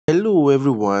Hello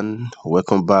everyone,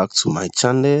 welcome back to my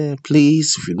channel.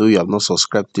 Please, if you know you have not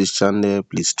subscribed to this channel,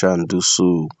 please try and do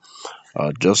so.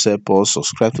 Just help us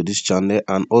subscribe to this channel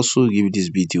and also give this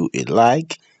video a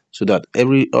like so that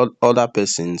every other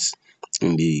persons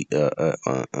in the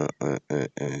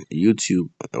YouTube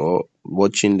or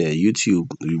watching the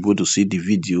YouTube will be able to see the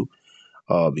video,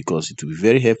 because it will be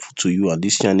very helpful to you, and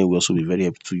this channel will also be very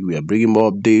helpful to you. We are bringing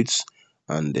more updates,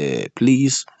 and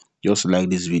please just like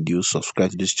this video,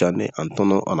 subscribe to this channel and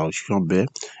turn on our notification bell.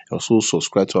 Also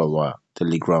subscribe to our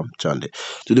Telegram channel.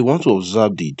 Today we want to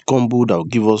observe the combo that will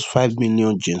give us 5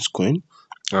 million Gemz coin.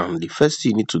 And the first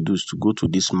thing you need to do is to go to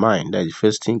this mine. That is the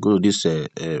first thing. Go to this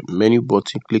menu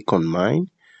button, click on mine.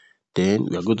 Then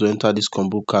we are going to enter this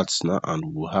combo cards now, and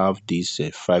we'll have this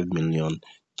 5 million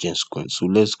Gemz coin. So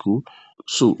let's go.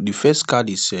 So the first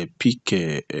card is pick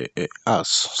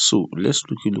axe. So let's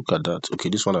look at that. Okay,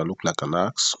 this one I look like an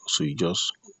axe. So you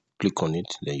just click on it,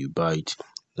 then you buy it.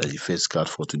 That's the first card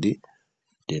for today.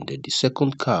 Then the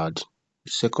second card,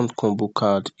 the second combo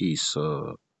card is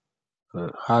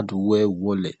hardware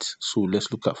wallet. So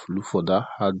let's look for that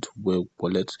hardware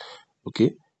wallet.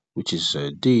 Okay, which is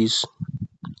this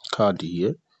card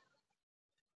here.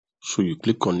 So you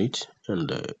click on it and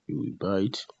you will buy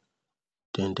it.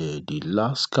 Then the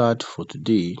last card for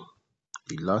today,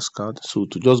 the last card. So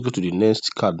to just go to the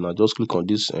next card now, just click on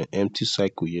this empty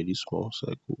cycle here, this small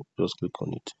cycle. Just click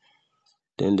on it.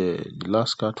 Then the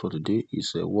last card for today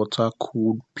is a water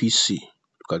cooled PC.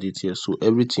 Look at it here. So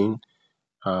everything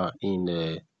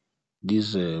in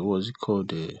this what's it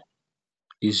called,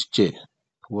 this J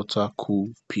water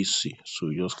cooled PC.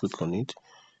 So you just click on it,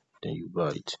 then you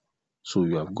buy it. So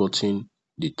you have gotten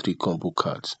the 3 combo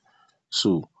cards.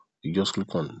 So you just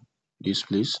click on this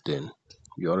place, then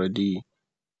you already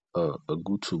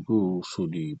good to go. So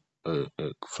the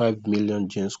 5 million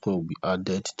Gemz coin will be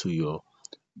added to your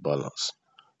balance.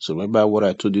 So remember what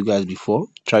I told you guys before,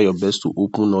 try your best to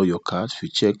open all your cards. If you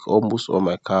check, almost all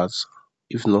my cards,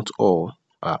 if not all,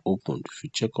 are opened. If you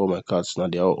check all my cards now,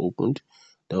 they are all opened.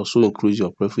 They also increase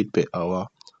your profit per hour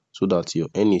so that your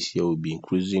earnings here will be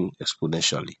increasing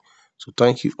exponentially. So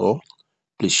thank you all.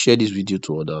 Please share this video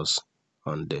to others,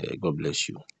 and God bless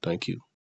you. Thank you.